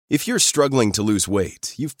If you're struggling to lose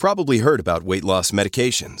weight, you've probably heard about weight loss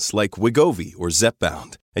medications like Wegovy or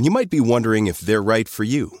Zepbound, and you might be wondering if they're right for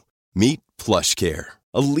you. Meet PlushCare,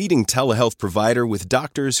 a leading telehealth provider with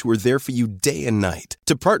doctors who are there for you day and night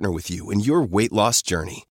to partner with you in your weight loss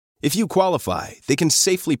journey. If you qualify, they can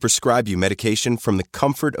safely prescribe you medication from the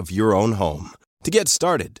comfort of your own home. To get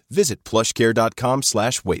started, visit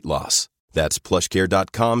plushcare.com/weightloss. That's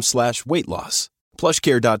plushcare.com/weightloss.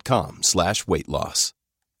 plushcare.com/weightloss.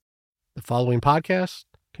 The following podcast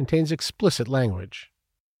contains explicit language.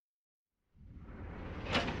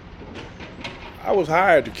 I was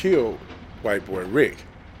hired to kill White Boy Rick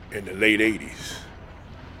in the late 80s.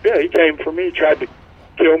 Yeah, he came for me, tried to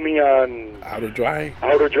kill me on Outer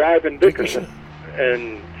Drive in Dickerson.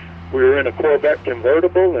 And we were in a Corvette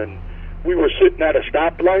convertible, and we were sitting at a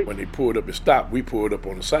stoplight. When they pulled up and stopped, we pulled up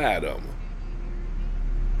on the side of them.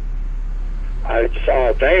 I saw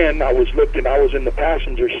a van. I was in the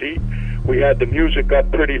passenger seat. We had the music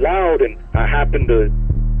up pretty loud, and I happened to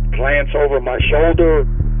glance over my shoulder.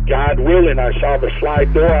 God willing, I saw the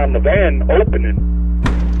slide door on the van opening.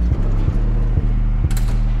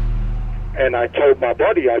 And I told my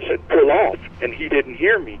buddy, I said, pull off. And he didn't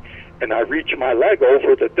hear me. And I reached my leg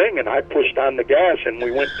over the thing, and I pushed on the gas, and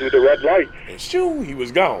we went through the red light. And shoo, he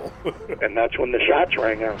was gone. And that's when the shots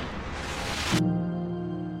rang out.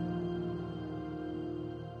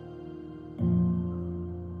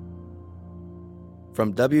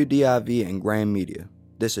 From WDIV and Grand Media,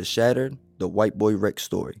 this is Shattered, the White Boy Rick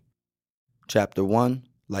story. Chapter 1,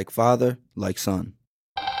 Like Father, Like Son.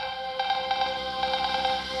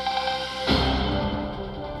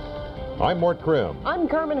 I'm Mort Krim. I'm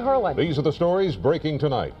Carmen Herland. These are the stories breaking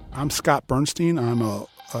tonight. I'm Scott Bernstein. I'm a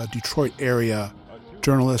Detroit area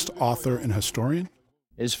journalist, author, and historian.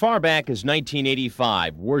 As far back as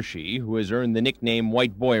 1985, Wershey, who has earned the nickname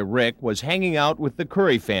White Boy Rick, was hanging out with the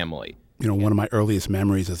Curry family. You know, one of my earliest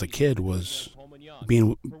memories as a kid was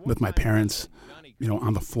being with my parents, you know,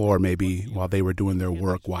 on the floor maybe while they were doing their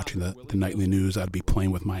work, watching the nightly news. I'd be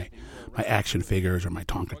playing with my action figures or my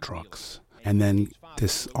Tonka trucks. And then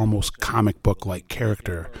this almost comic book-like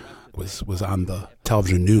character was on the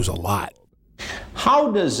television news a lot.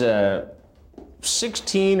 How does a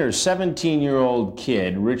 16 or 17-year-old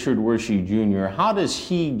kid, Richard Wershey Jr., how does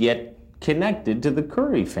he get connected to the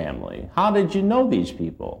Curry family? How did you know these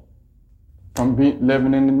people? From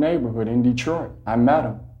living in the neighborhood in Detroit. I met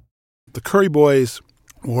them. The Curry boys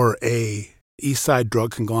were a East Side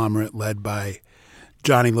drug conglomerate led by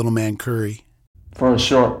Johnny Little Man Curry. For a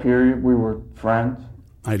short period, we were friends.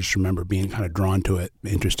 I just remember being kind of drawn to it,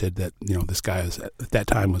 interested that, you know, this guy was, at that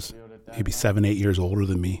time was maybe 7-8 years older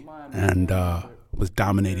than me and was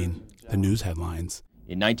dominating the news headlines.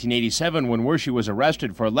 In 1987, when Wershey was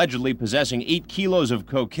arrested for allegedly possessing 8 kilos of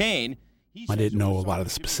cocaine, I didn't know a lot of the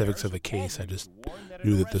specifics of the case. I just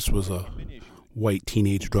knew that this was a white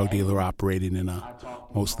teenage drug dealer operating in a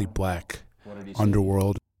mostly black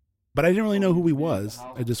underworld. But I didn't really know who he was.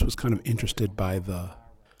 I just was kind of interested by the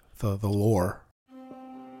lore.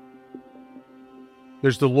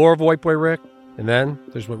 There's the lore of White Boy Rick, and then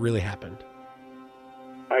there's what really happened.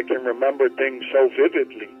 I can remember things so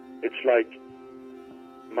vividly. It's like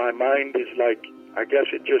my mind is like, I guess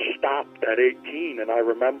it just stopped at 18, and I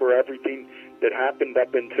remember everything that happened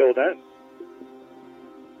up until then.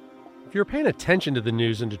 If you were paying attention to the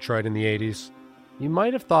news in Detroit in the 80s, you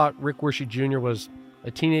might have thought Rick Wershey Jr. was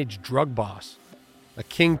a teenage drug boss, a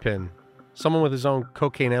kingpin, someone with his own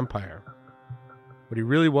cocaine empire. What he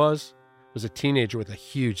really was a teenager with a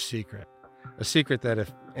huge secret, a secret that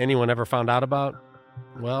if anyone ever found out about,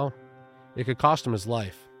 well, it could cost him his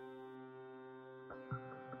life.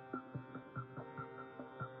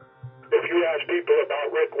 If you ask people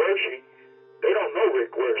about Rick Wershey, they don't know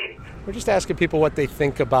Rick Wershey. We're just asking people what they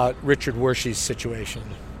think about Richard Wershey's situation.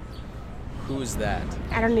 Who is that?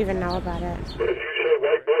 I don't even know about it. But if you say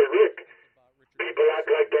White Boy Rick, people act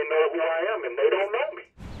like they know who I am, and they don't know me.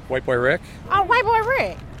 White Boy Rick? Oh, White Boy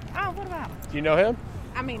Rick. Oh, what about him? Do you know him?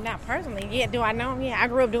 I mean, not personally. Yeah, do I know him? Yeah, I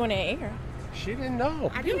grew up doing that era. She didn't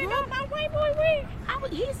know. I didn't know about White Boy Rick.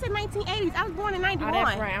 He said 1980s. I was born in 91. Oh,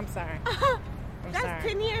 that's right. I'm sorry. That's sorry.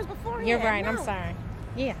 10 years before. You're right. I'm sorry.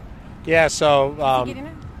 Yeah. Yeah, so Is he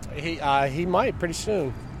getting he might pretty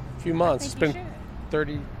soon. A few months. It's been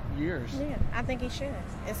 30 years. Yeah, I think he should.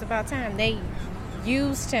 It's about time. They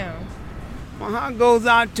used him. My heart goes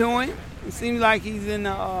out to him. It seems like he's in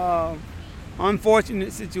an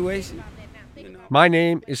unfortunate situation. My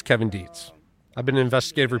name is Kevin Dietz. I've been an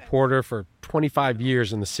investigative reporter for 25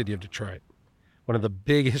 years in the city of Detroit. One of the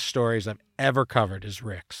biggest stories I've ever covered is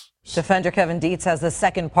Rick's. Defender Kevin Dietz has the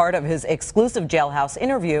second part of his exclusive jailhouse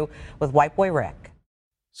interview with White Boy Rick.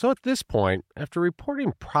 So at this point, after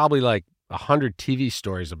reporting probably like 100 TV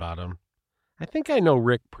stories about him, I think I know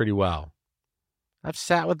Rick pretty well. I've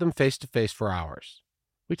sat with him face to face for hours.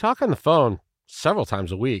 We talk on the phone several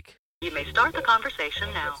times a week. You may start the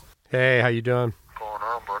conversation now. Hey, how you doing? What's going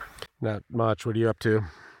on, buddy? Not much. What are you up to? Nothing.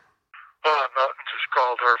 Just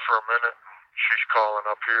called her for a minute. She's calling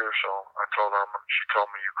up here, so I told her, she told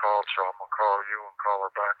me you called, so I'm going to call you and call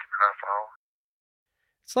her back in half an hour.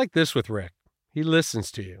 It's like this with Rick. He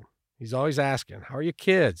listens to you. He's always asking, how are your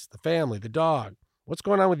kids, the family, the dog? What's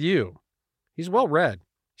going on with you? He's well-read.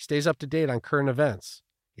 He stays up to date on current events.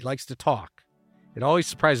 He likes to talk. It always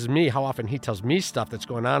surprises me how often he tells me stuff that's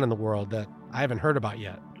going on in the world that I haven't heard about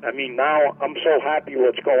yet. I mean, now I'm so happy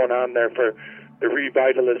what's going on there for the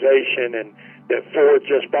revitalization, and that Ford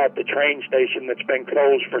just bought the train station that's been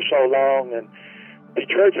closed for so long, and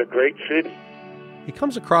Detroit's a great city. He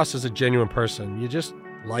comes across as a genuine person. You just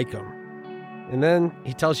like him. And then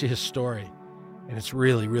he tells you his story, and it's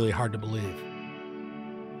really, really hard to believe.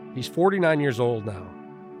 He's 49 years old now.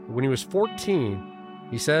 When he was 14,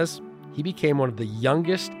 he says he became one of the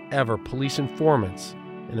youngest ever police informants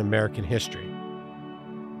in American history.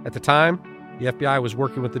 At the time, the FBI was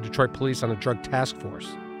working with the Detroit police on a drug task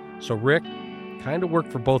force, so Rick kind of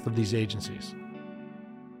worked for both of these agencies.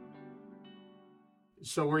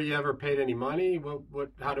 So were you ever paid any money?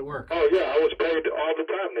 How'd it work? Oh, yeah, I was paid all the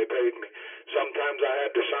time. They paid me. Sometimes I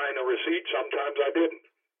had to sign a receipt, sometimes I didn't.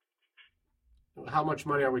 How much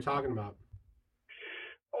money are we talking about?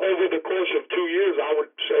 Over the course of 2 years, I would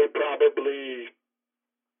say probably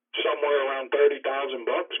somewhere around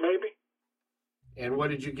 $30,000 maybe. And what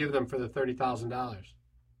did you give them for the $30,000?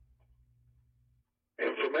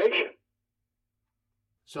 Information.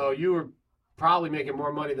 So you were probably making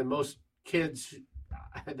more money than most kids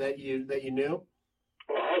that you knew?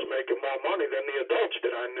 Well, I was making more money than the adults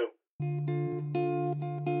that I knew.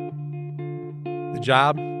 The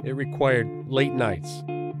job, it required late nights.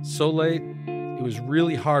 So late, it was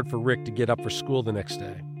really hard for Rick to get up for school the next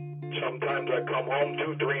day. Sometimes I'd come home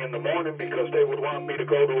 2, 3 in the morning because they would want me to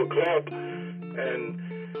go to a club, and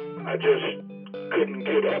I just couldn't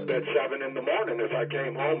get up at 7 in the morning if I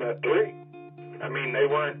came home at 3. I mean, they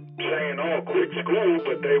weren't saying, oh, quit school,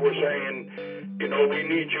 but they were saying, we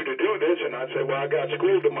need you to do this. And I'd say, well, I got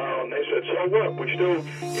school tomorrow. And they said, so what? We still,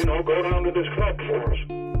 go down to this club for us.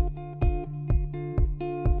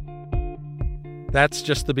 That's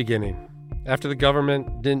just the beginning. After the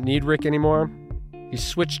government didn't need Rick anymore, he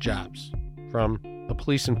switched jobs from a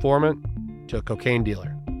police informant to a cocaine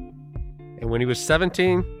dealer. And when he was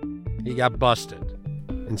 17, he got busted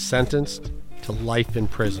and sentenced to life in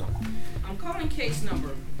prison. I'm calling case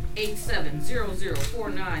number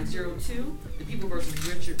 87004902, the People versus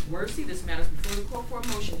Richard Wersey. This matters before the court for a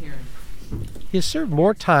motion hearing. He has served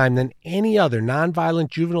more time than any other nonviolent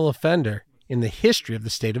juvenile offender in the history of the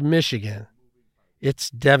state of Michigan. It's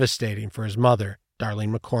devastating for his mother,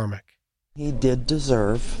 Darlene McCormick. He did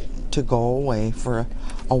deserve to go away for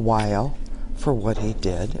a while for what he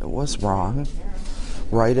did. It was wrong.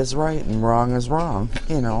 Right is right and wrong is wrong,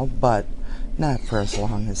 but not for as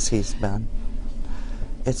long as he's been.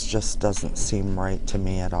 It just doesn't seem right to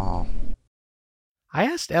me at all. I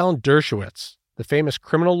asked Alan Dershowitz, the famous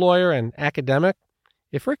criminal lawyer and academic,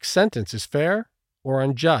 if Rick's sentence is fair or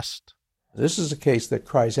unjust. This is a case that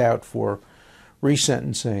cries out for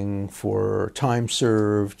resentencing, for time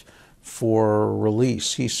served, for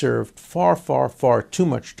release. He served far, far, far too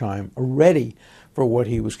much time already for what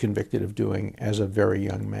he was convicted of doing as a very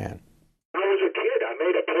young man. I was a kid. I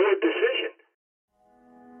made a poor decision.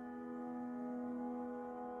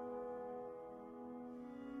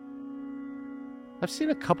 I've seen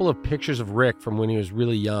a couple of pictures of Rick from when he was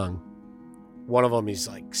really young. One of them, he's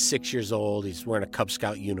like 6 years old. He's wearing a Cub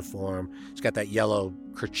Scout uniform. He's got that yellow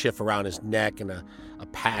kerchief around his neck and a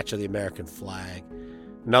patch of the American flag.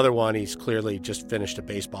 Another one, he's clearly just finished a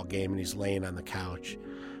baseball game and he's laying on the couch.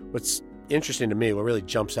 What's interesting to me, what really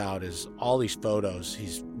jumps out is all these photos,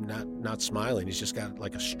 he's not smiling. He's just got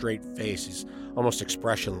like a straight face. He's almost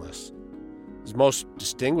expressionless. His most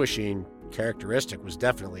distinguishing characteristic was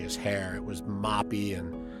definitely his hair. It was moppy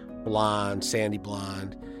and blonde, sandy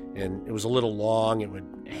blonde, and it was a little long. It would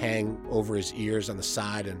hang over his ears on the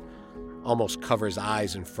side and almost cover his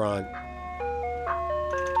eyes in front.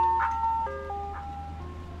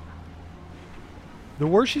 The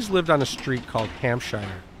Wersheys lived on a street called Hampshire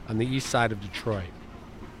on the east side of Detroit.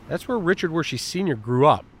 That's where Richard Wershe Sr. grew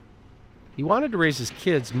up. He wanted to raise his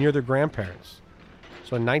kids near their grandparents.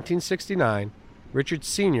 So in 1969, Richard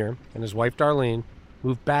Sr. and his wife Darlene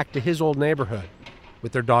moved back to his old neighborhood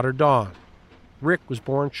with their daughter Dawn. Rick was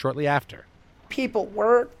born shortly after. People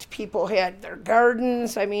worked, people had their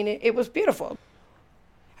gardens. I mean, it was beautiful.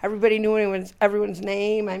 Everybody knew everyone's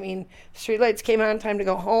name. I mean, streetlights came on, time to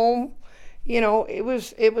go home. You know, it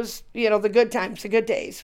was the good times, the good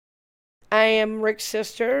days. I am Rick's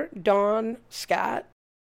sister, Dawn Scott.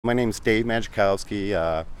 My name's Dave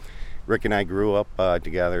Majkowski. Rick and I grew up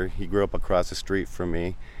together. He grew up across the street from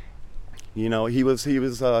me. You know, he was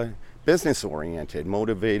business oriented,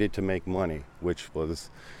 motivated to make money, which was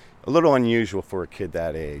a little unusual for a kid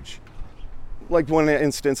that age. Like one of the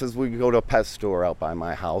instances, we go to a pet store out by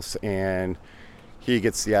my house, and he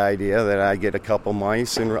gets the idea that I get a couple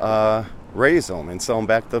mice and raise them and sell them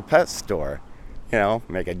back to the pet store. You know,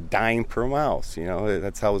 make a dime per mouse. You know,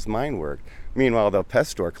 that's how his mind worked. Meanwhile, the pet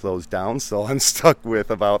store closed down, so I'm stuck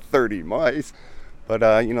with about 30 mice.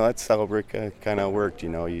 But, you know, that's how Rick kind of worked. You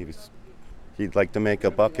know, he'd like to make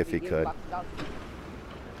a buck if he could.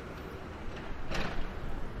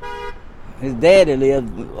 His daddy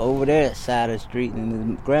lived over there side of the street,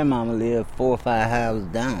 and his grandmama lived 4 or 5 houses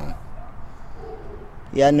down.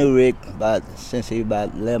 Yeah, I knew Rick since he was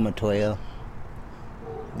about 11 or 12.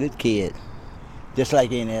 Good kid, just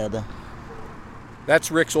like any other. That's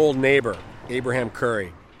Rick's old neighbor, Abraham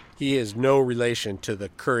Curry. He is no relation to the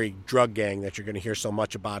Curry drug gang that you're going to hear so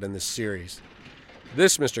much about in this series.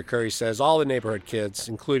 This Mr. Curry says all the neighborhood kids,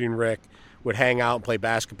 including Rick, would hang out and play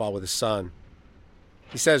basketball with his son.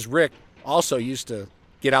 He says Rick also used to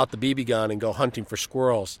get out the BB gun and go hunting for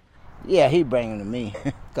squirrels. Yeah, he bring them to me,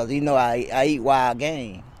 because he know I eat wild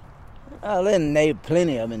game.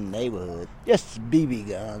 Plenty of them in the neighborhood. Just BB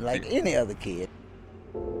guns, like any other kid.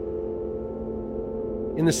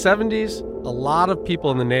 In the 70s, a lot of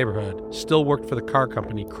people in the neighborhood still worked for the car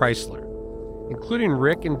company Chrysler, including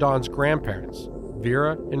Rick and Dawn's grandparents,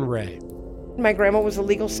 Vera and Ray. My grandma was a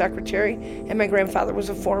legal secretary, and my grandfather was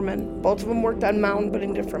a foreman. Both of them worked on Mound, but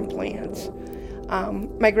in different plants.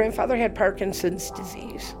 My grandfather had Parkinson's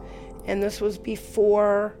disease, and this was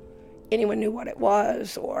before anyone knew what it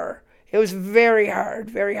was, or it was very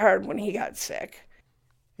hard when he got sick.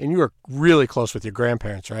 And you were really close with your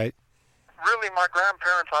grandparents, right? Really, my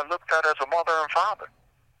grandparents I looked at as a mother and father.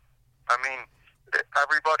 I mean,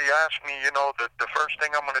 everybody asked me, you know, the first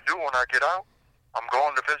thing I'm going to do when I get out, I'm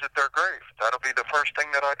going to visit their grave. That'll be the first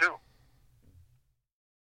thing that I do.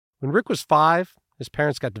 When Rick was 5, his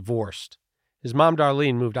parents got divorced. His mom,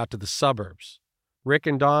 Darlene, moved out to the suburbs. Rick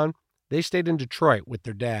and Dawn, they stayed in Detroit with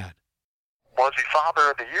their dad. Was he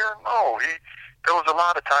Father of the Year? No. There was a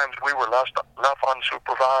lot of times we were left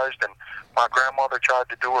unsupervised, and my grandmother tried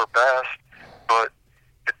to do her best, but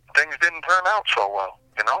things didn't turn out so well,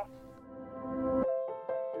 you know?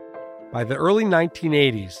 By the early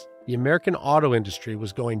 1980s, the American auto industry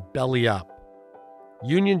was going belly up.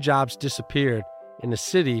 Union jobs disappeared in a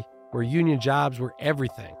city where union jobs were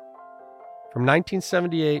everything. From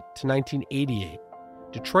 1978 to 1988,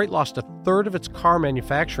 Detroit lost a third of its car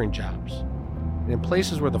manufacturing jobs. And in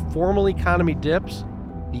places where the formal economy dips,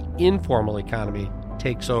 the informal economy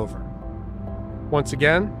takes over. Once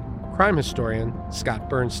again, crime historian Scott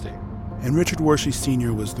Bernstein. And Richard Worshey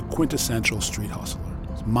Sr. was the quintessential street hustler.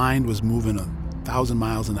 His mind was moving 1,000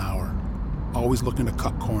 miles an hour, always looking to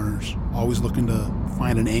cut corners, always looking to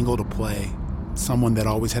find an angle to play, someone that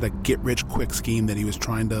always had a get-rich-quick scheme that he was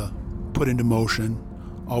trying to put into motion,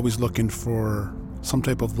 always looking for some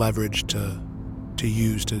type of leverage to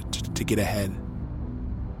use to get ahead.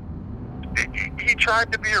 He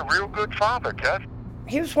tried to be a real good father, Kev.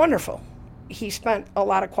 He was wonderful. He spent a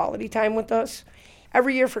lot of quality time with us.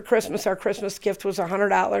 Every year for Christmas, our Christmas gift was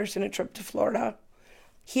 $100 and a trip to Florida.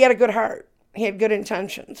 He had a good heart. He had good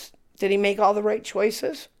intentions. Did he make all the right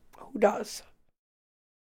choices? Who does?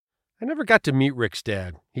 I never got to meet Rick's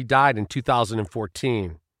dad. He died in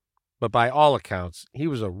 2014. But by all accounts, he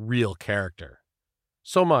was a real character.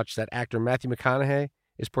 So much that actor Matthew McConaughey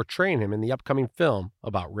is portraying him in the upcoming film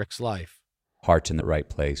about Rick's life. Heart's in the right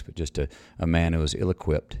place, but just a man who was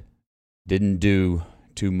ill-equipped. Didn't do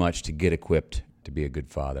too much to get equipped to be a good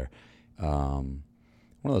father. One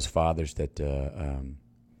of those fathers that, kind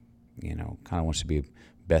of wants to be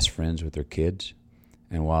best friends with their kids.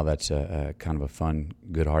 And while that's kind of a fun,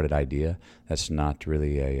 good-hearted idea, that's not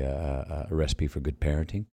really a recipe for good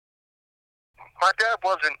parenting. My dad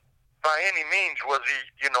wasn't, by any means, was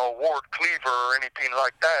he, Ward Cleaver or anything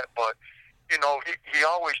like that, but, he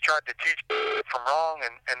always tried to teach from wrong,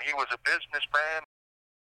 and he was a businessman.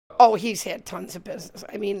 Oh, he's had tons of business.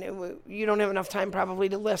 I mean, you don't have enough time probably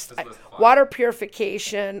to list. Water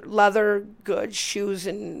purification, leather goods, shoes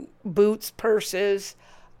and boots, purses,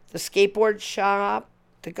 the skateboard shop,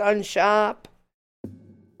 the gun shop.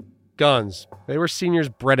 Guns. They were Senior's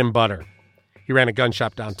bread and butter. He ran a gun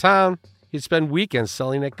shop downtown. He'd spend weekends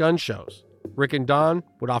selling at gun shows. Rick and Dawn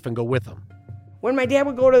would often go with him. When my dad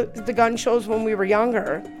would go to the gun shows when we were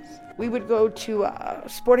younger, we would go to a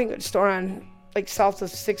sporting goods store on, like, south of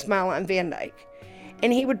 6 Mile on Van Dyke.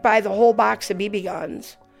 And he would buy the whole box of BB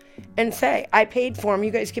guns and say, I paid for them,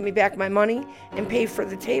 you guys give me back my money and pay for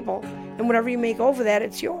the table. And whatever you make over that,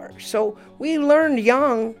 it's yours. So we learned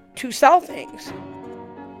young to sell things.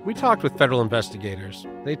 We talked with federal investigators.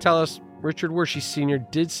 They tell us Richard Wershe Sr.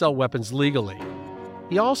 did sell weapons legally.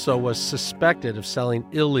 He also was suspected of selling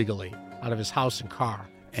illegally out of his house and car.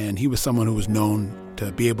 And he was someone who was known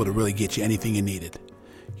to be able to really get you anything you needed.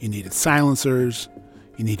 You needed silencers,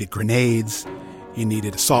 you needed grenades, you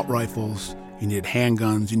needed assault rifles, you needed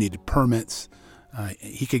handguns, you needed permits.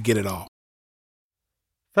 He could get it all.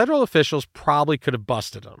 Federal officials probably could have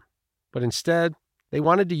busted him, but instead, they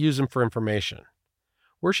wanted to use him for information.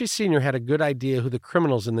 Wershe Sr. had a good idea who the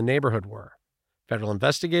criminals in the neighborhood were. Federal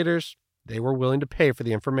investigators, they were willing to pay for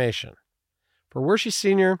the information. For Wershe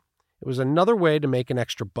Sr., it was another way to make an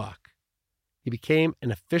extra buck. He became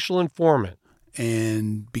an official informant.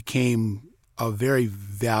 And became a very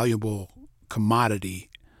valuable commodity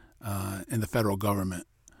in the federal government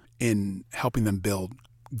in helping them build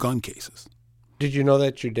gun cases. Did you know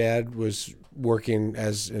that your dad was working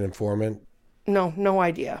as an informant? No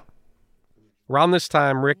idea. Around this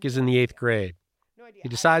time, Rick is in the 8th grade. He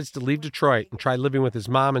decides to leave Detroit and try living with his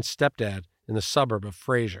mom and stepdad in the suburb of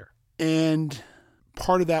Fraser. And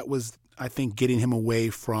part of that was, I think, getting him away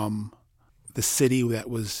from the city that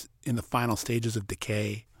was in the final stages of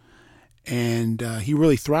decay. And he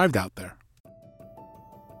really thrived out there.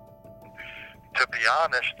 To be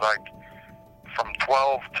honest, like, from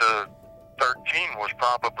 12 to 13 was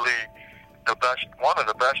probably one of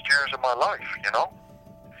the best years of my life, you know?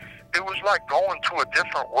 It was like going to a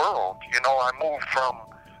different world. You know, I moved from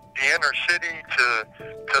the inner city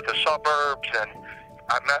to the suburbs, and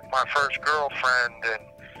I met my first girlfriend, and,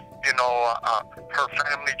 you know, her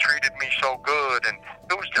family treated me so good, and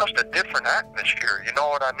it was just a different atmosphere, you know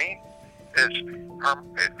what I mean?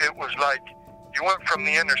 It was like you went from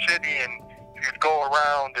the inner city and you'd go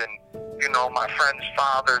around and, you know, my friends'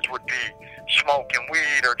 fathers would be smoking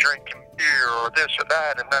weed or drinking beer or this or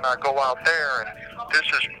that, and then I go out there and this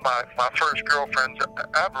is my first girlfriend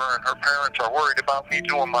ever, and her parents are worried about me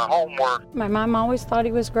doing my homework. My mom always thought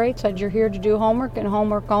he was great, said you're here to do homework and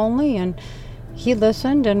homework only, and he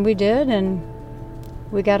listened and we did, and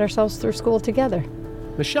we got ourselves through school together.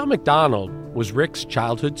 Michelle McDonald was Rick's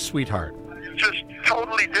childhood sweetheart. Just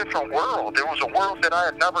totally different world. It was a world that I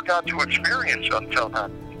had never got to experience until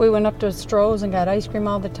then. We went up to Stroh's and got ice cream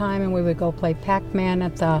all the time, and we would go play Pac-Man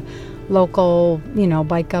at the local, you know,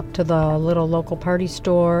 bike up to the little local party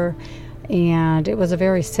store, and it was a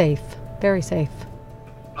very safe. Leaving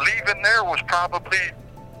there was probably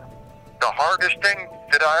the hardest thing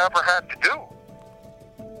that I ever had to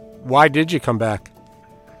do. Why did you come back?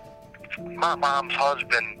 My mom's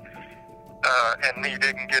husband and me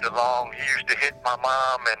didn't get along. He used to hit my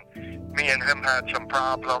mom, and me and him had some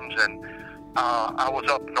problems, and I was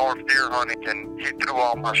up north deer hunting, and he threw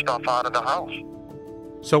all my stuff out of the house.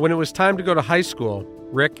 So when it was time to go to high school,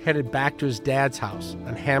 Rick headed back to his dad's house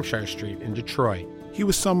on Hampshire Street in Detroit. He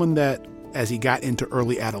was someone that, as he got into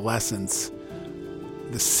early adolescence,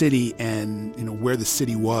 the city and, you know, where the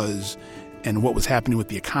city was and what was happening with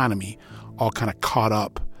the economy all kind of caught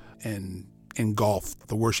up and engulfed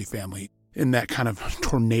the Wershe family in that kind of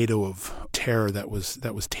tornado of terror that was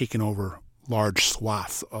taking over large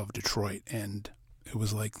swaths of Detroit, and it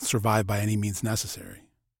was like survive by any means necessary.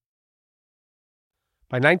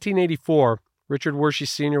 By 1984, Richard Wershe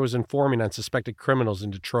Sr. was informing on suspected criminals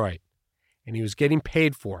in Detroit, and he was getting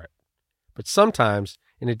paid for it. But sometimes,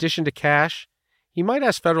 in addition to cash, he might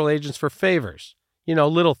ask federal agents for favors, you know,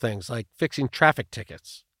 little things like fixing traffic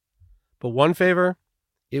tickets. But one favor,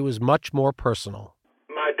 it was much more personal.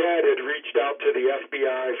 My dad had reached out to the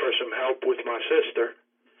FBI for some help with my sister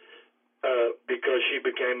because she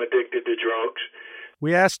became addicted to drugs.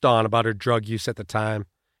 We asked Dawn about her drug use at the time.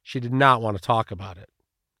 She did not want to talk about it.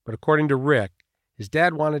 But according to Rick, his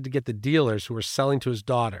dad wanted to get the dealers who were selling to his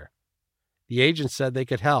daughter. The agents said they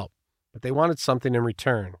could help, but they wanted something in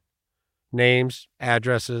return. Names,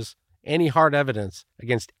 addresses, any hard evidence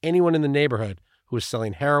against anyone in the neighborhood who was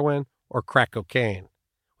selling heroin or crack cocaine,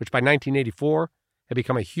 which by 1984 had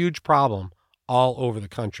become a huge problem all over the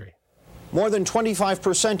country. More than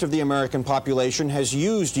 25% of the American population has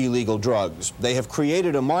used illegal drugs. They have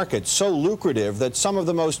created a market so lucrative that some of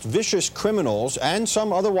the most vicious criminals and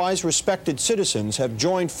some otherwise respected citizens have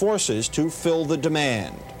joined forces to fill the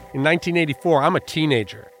demand. In 1984, I'm a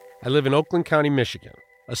teenager. I live in Oakland County, Michigan,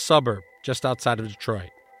 a suburb just outside of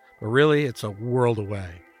Detroit. But really, it's a world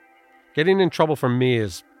away. Getting in trouble for me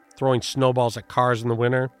is throwing snowballs at cars in the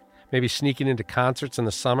winter, maybe sneaking into concerts in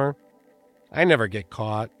the summer. I never get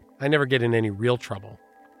caught. I never get in any real trouble.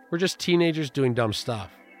 We're just teenagers doing dumb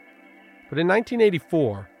stuff. But in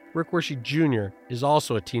 1984, Rick Wershe Jr. is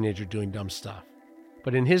also a teenager doing dumb stuff.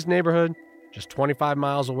 But in his neighborhood, just 25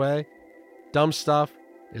 miles away, dumb stuff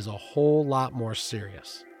is a whole lot more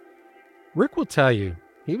serious. Rick will tell you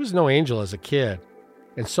he was no angel as a kid,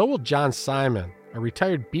 and so will John Simon, a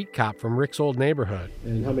retired beat cop from Rick's old neighborhood.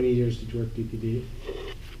 And how many years did you work DPD?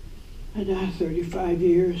 35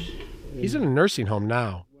 years. He's in a nursing home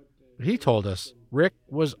now, but he told us Rick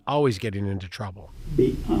was always getting into trouble.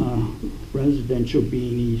 Residential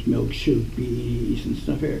beanies, milk shoot beanies and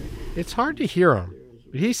stuff here. It's hard to hear him,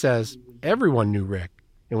 but he says everyone knew Rick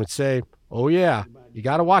and would say, "Oh yeah, you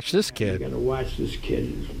got to watch this kid. You got to watch this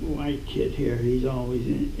kid, this white kid here. He's always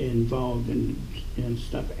involved in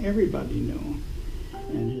stuff everybody knew."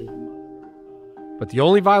 But the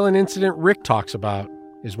only violent incident Rick talks about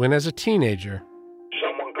is when, as a teenager,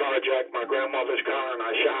 someone carjacked my grandmother's car and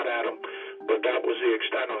I shot at him, but that was the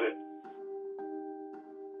extent of it.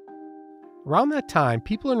 Around that time,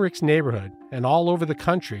 people in Rick's neighborhood and all over the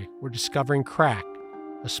country were discovering crack,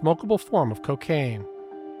 a smokable form of cocaine.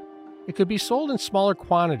 It could be sold in smaller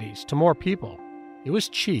quantities to more people. It was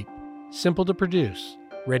cheap, simple to produce,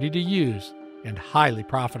 ready to use, and highly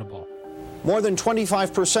profitable. More than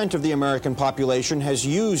 25% of the American population has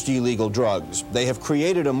used illegal drugs. They have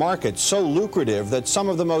created a market so lucrative that some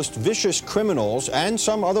of the most vicious criminals and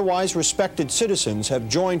some otherwise respected citizens have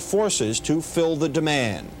joined forces to fill the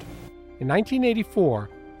demand. In 1984,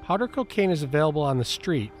 powder cocaine is available on the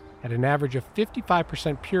street at an average of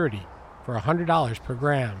 55% purity for $100 per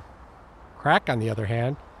gram. Crack, on the other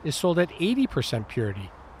hand, is sold at 80% purity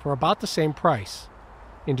for about the same price.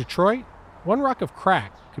 In Detroit, one rock of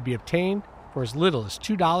crack could be obtained for as little as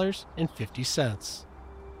 $2.50.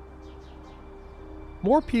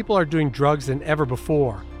 More people are doing drugs than ever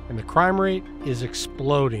before, and the crime rate is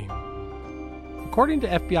exploding. According to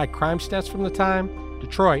FBI crime stats from the time,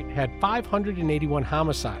 Detroit had 581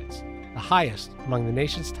 homicides, the highest among the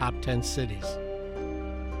nation's top 10 cities.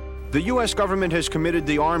 The U.S. government has committed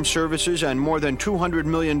the armed services and more than $200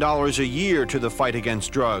 million a year to the fight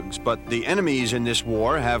against drugs. But the enemies in this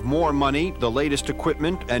war have more money, the latest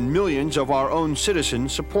equipment, and millions of our own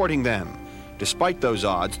citizens supporting them. Despite those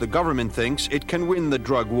odds, the government thinks it can win the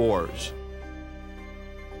drug wars.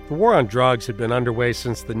 The war on drugs had been underway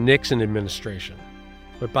since the Nixon administration.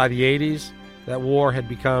 But by the 80s, that war had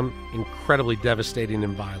become incredibly devastating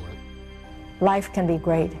and violent. Life can be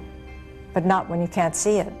great, but not when you can't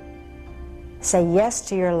see it. Say yes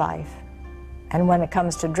to your life, and when it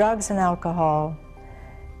comes to drugs and alcohol,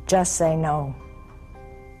 just say no.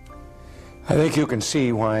 I think you can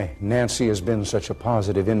see why Nancy has been such a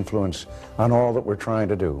positive influence on all that we're trying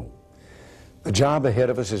to do. The job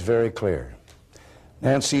ahead of us is very clear.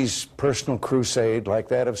 Nancy's personal crusade, like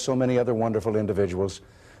that of so many other wonderful individuals,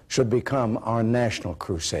 should become our national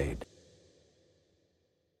crusade.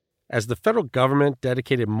 As the federal government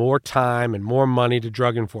dedicated more time and more money to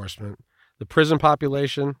drug enforcement, the prison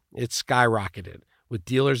population, it skyrocketed, with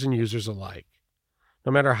dealers and users alike.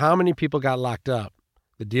 No matter how many people got locked up,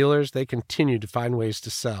 the dealers, they continued to find ways to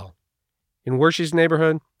sell. In Wershe's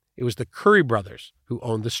neighborhood, it was the Curry brothers who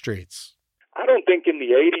owned the streets. I don't think in the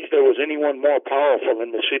 80s there was anyone more powerful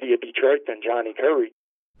in the city of Detroit than Johnny Curry.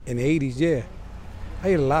 In the 80s, yeah. I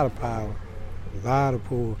had a lot of power, a lot of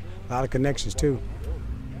pull, a lot of connections, too.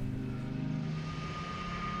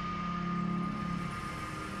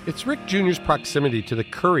 It's Rick Jr.'s proximity to the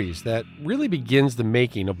Currys that really begins the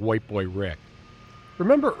making of White Boy Rick.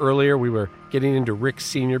 Remember earlier we were getting into Rick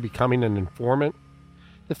Sr. becoming an informant?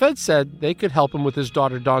 The feds said they could help him with his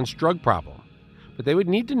daughter Dawn's drug problem, but they would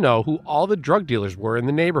need to know who all the drug dealers were in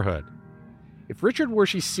the neighborhood. If Richard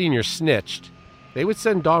Wershe Sr. snitched, they would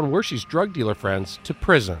send Dawn Wershe's drug dealer friends to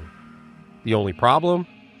prison. The only problem?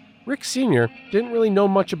 Rick Sr. didn't really know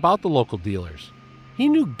much about the local dealers. He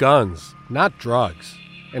knew guns, not drugs.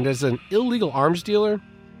 And as an illegal arms dealer,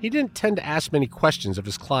 he didn't tend to ask many questions of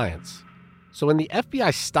his clients. So when the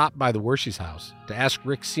FBI stopped by the Wershe's house to ask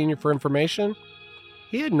Rick Sr. for information,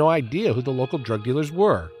 he had no idea who the local drug dealers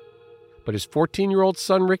were. But his 14-year-old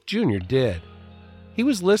son, Rick Jr., did. He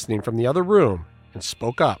was listening from the other room and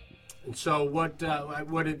spoke up. And so what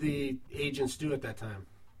did the agents do at that time?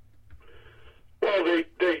 Well, they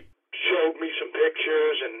showed me some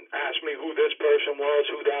pictures and asked me who this person was,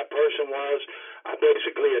 who that person was. I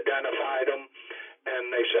basically identified them, and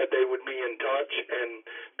they said they would be in touch, and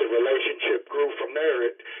the relationship grew from there.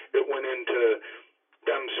 It went into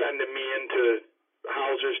them sending me into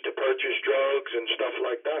houses to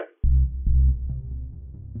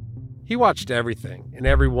He watched everything and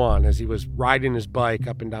everyone as he was riding his bike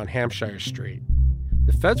up and down Hampshire Street.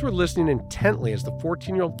 The feds were listening intently as the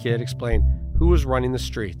 14-year-old kid explained who was running the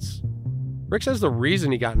streets. Rick says the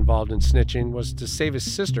reason he got involved in snitching was to save his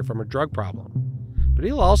sister from a drug problem. But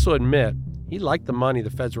he'll also admit he liked the money the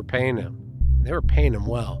feds were paying him, and they were paying him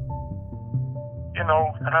well. You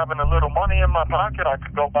know, having a little money in my pocket, I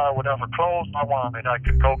could go buy whatever clothes I wanted. I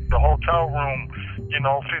could go to the hotel room,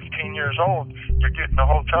 15 years old. You're getting a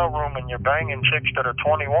hotel room and you're banging chicks that are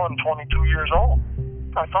 21, 22 years old.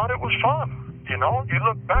 I thought it was fun.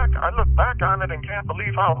 I look back on it and can't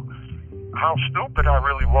believe how stupid I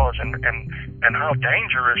really was and how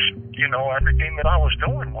dangerous, everything that I was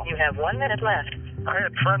doing was. You have 1 minute left. I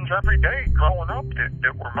had friends every day growing up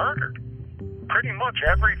that were murdered. Pretty much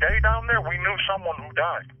every day down there, we knew someone who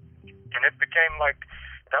died. And it became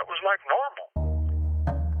that was normal.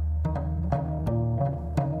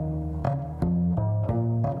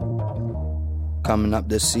 Coming up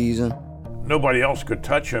this season, nobody else could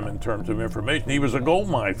touch him in terms of information. He was a gold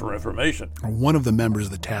mine for information. One of the members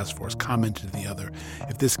of the task force commented to the other,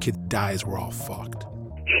 if this kid dies, we're all fucked.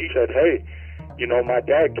 She said, hey, my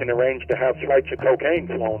dad can arrange to have flights of cocaine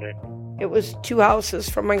flown in. It was 2 houses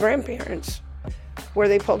from my grandparents where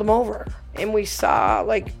they pulled him over, and we saw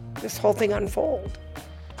this whole thing unfold.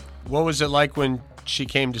 What was it like when she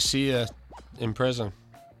came to see you in prison?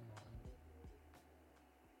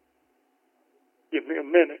 Give me a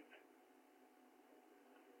minute.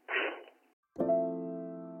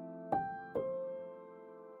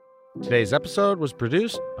 Today's episode was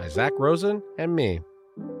produced by Zach Rosen and me.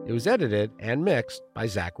 It was edited and mixed by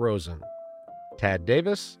Zach Rosen. Tad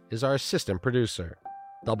Davis is our assistant producer.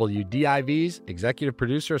 WDIV's executive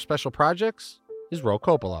producer of special projects is Ro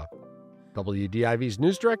Coppola. WDIV's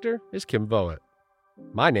news director is Kim Voet.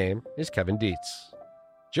 My name is Kevin Dietz.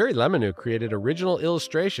 Jerry Lemonu created original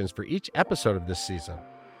illustrations for each episode of this season.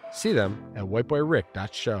 See them at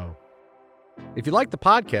whiteboyrick.show. If you like the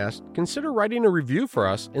podcast, consider writing a review for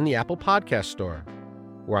us in the Apple Podcast Store.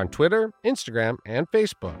 We're on Twitter, Instagram, and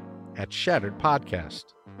Facebook at Shattered Podcast.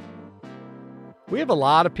 We have a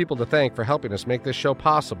lot of people to thank for helping us make this show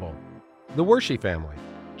possible. The Wershey family,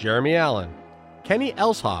 Jeremy Allen, Kenny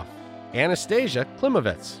Elshoff, Anastasia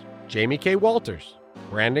Klimovitz, Jamie K. Walters,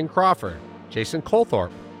 Brandon Crawford, Jason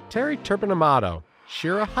Colthorpe, Terry Turpin-Amato,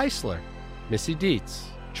 Shira Heisler, Missy Dietz,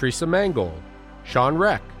 Teresa Mangold, Sean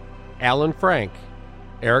Reck, Alan Frank,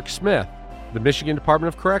 Eric Smith, the Michigan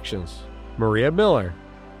Department of Corrections, Maria Miller,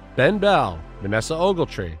 Ben Bell, Vanessa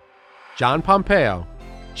Ogletree, John Pompeo,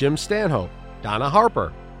 Jim Stanhope, Donna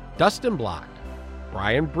Harper, Dustin Block,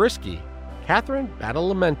 Brian Brisky, Catherine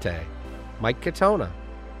Badalamente, Mike Katona,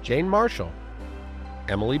 Jane Marshall,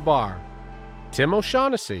 Emily Barr, Tim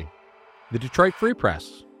O'Shaughnessy, the Detroit Free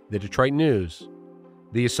Press, the Detroit News,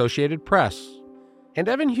 the Associated Press, and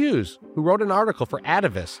Evan Hughes, who wrote an article for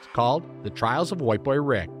Atavist called The Trials of White Boy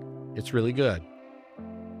Rick. It's really good.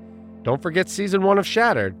 Don't forget Season 1 of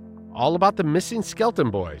Shattered, all about the missing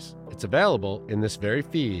Skelton Boys. It's available in this very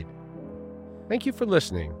feed. Thank you for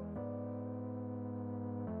listening.